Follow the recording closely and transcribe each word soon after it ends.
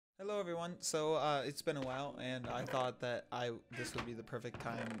Hello everyone. So it's been a while, and I thought that this would be the perfect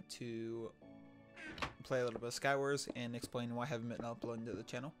time to play a little bit of Skywars and explain why I haven't been uploading to the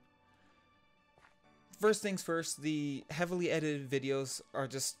channel. First things first, the heavily edited videos are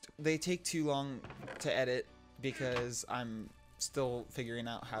they take too long to edit because I'm still figuring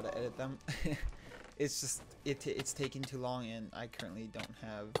out how to edit them. It's taking too long, and I currently don't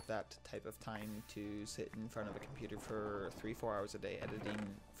have that type of time to sit in front of a computer for 3-4 hours a day editing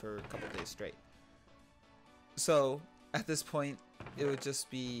for a couple days straight. So at this point, it would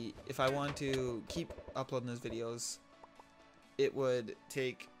just be, if I want to keep uploading those videos, it would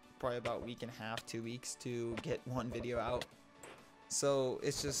take probably about a week and a half, 2 weeks to get one video out. So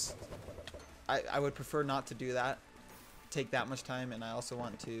it's just, I would prefer not to do that, take that much time, and I also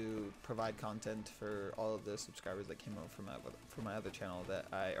want to provide content for all of the subscribers that came over from my other channel that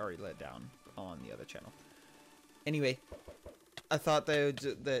I already let down on the other channel. Anyway, I thought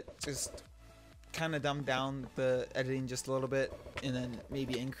that just kind of dumb down the editing just a little bit, and then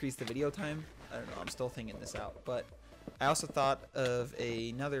maybe increase the video time. I don't know, I'm still thinking this out, but I also thought of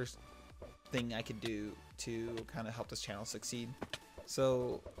another thing I could do to kind of help this channel succeed.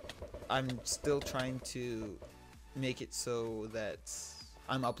 So I'm still trying to make it so that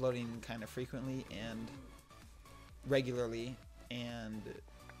I'm uploading kind of frequently and regularly and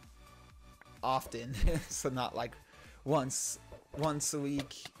often. So not like once a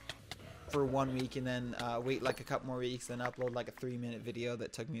week for 1 week, and then wait like a couple more weeks, then upload like a 3-minute video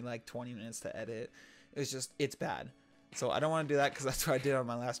that took me like 20 minutes to edit. It's bad. So I don't want to do that, because that's what I did on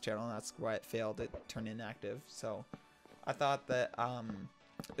my last channel, and that's why it failed. It turned inactive. So I thought that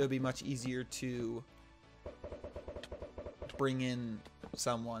it would be much easier to bring in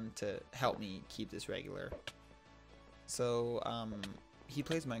someone to help me keep this regular. So he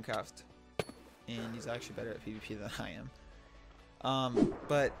plays Minecraft, and he's actually better at PvP than I am.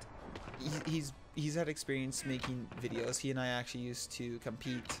 But he's had experience making videos. He and I actually used to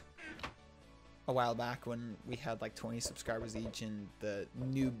compete a while back when we had like 20 subscribers each, and the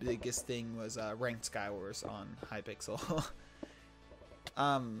new biggest thing was ranked Skywars on Hypixel.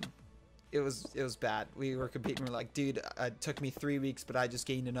 It was bad. We were competing. We're like, dude, it took me 3 weeks, but I just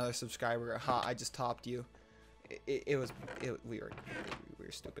gained another subscriber. Ha! I just topped you. We were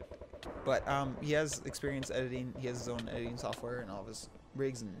stupid. But he has experience editing. He has his own editing software and all of his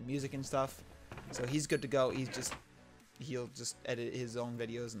rigs and music and stuff. So he's good to go. He'll just edit his own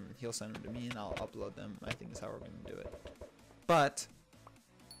videos, and he'll send them to me, and I'll upload them. I think that's how we're gonna do it. But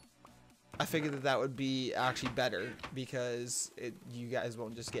I figured that would be actually better, because you guys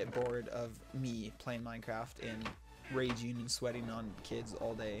won't just get bored of me playing Minecraft and raging and sweating on kids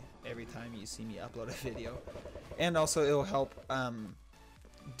all day every time you see me upload a video. And also it'll help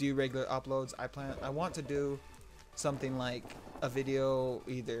do regular uploads. I want to do something like a video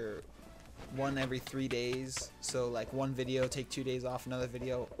either one every 3 days, so like one video, take 2 days off, another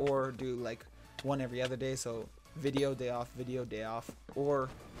video, or do like one every other day, so video day off, or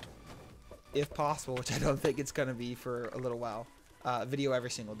if possible, which I don't think it's gonna be for a little while, video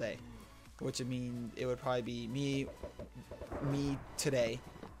every single day, which I mean, it would probably be me today,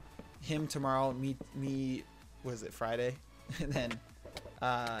 him tomorrow, me was it Friday, and then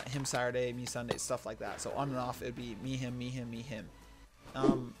him Saturday, me Sunday, stuff like that. So on and off, it'd be me, him, me, him, me, him.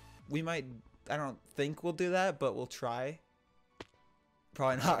 We might, I don't think we'll do that, but we'll try.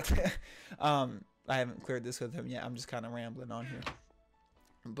 Probably not. I haven't cleared this with him yet. I'm just kind of rambling on here.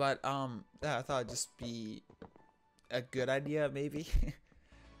 But yeah, I thought it'd just be a good idea maybe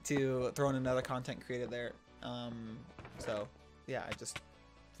to throw in another content creator there. So yeah, I just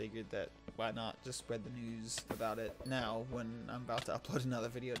figured that why not just spread the news about it now when I'm about to upload another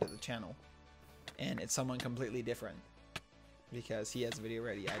video to the channel, and it's someone completely different, because he has a video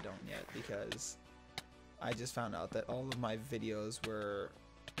ready, I don't yet, because I just found out that all of my videos were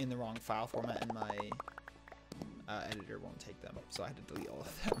in the wrong file format, and my editor won't take them, so I had to delete all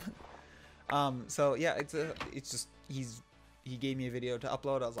of them. So yeah, it's just he gave me a video to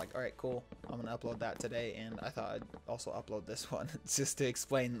upload. I was like, all right, cool, I'm gonna upload that today, and I thought I'd also upload this one just to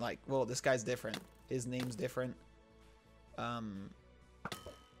explain, like, well, this guy's different, his name's different,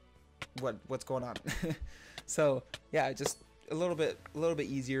 what's going on. So yeah, just a little bit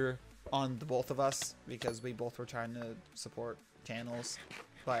easier on the both of us, because we both were trying to support channels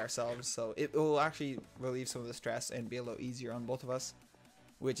by ourselves, so it will actually relieve some of the stress and be a little easier on both of us,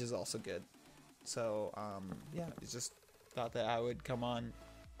 which is also good. So yeah, it's just thought that I would come on,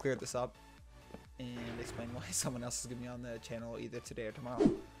 clear this up, and explain why someone else is gonna be on the channel either today or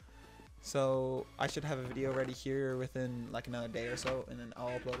tomorrow. So I should have a video ready here within like another day or so, and then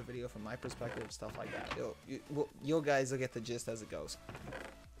I'll upload a video from my perspective, stuff like that. You guys will get the gist as it goes.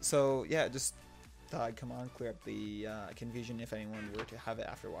 So yeah, just thought I'd come on, clear up the confusion if anyone were to have it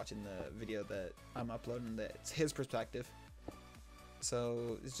after watching the video that I'm uploading, that it's his perspective.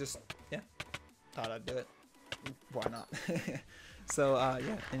 So it's just, yeah, thought I'd do it. Why not? So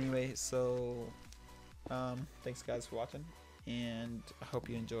yeah, anyway, so thanks guys for watching, and I hope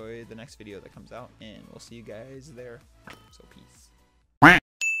you enjoy the next video that comes out, and we'll see you guys there. So peace.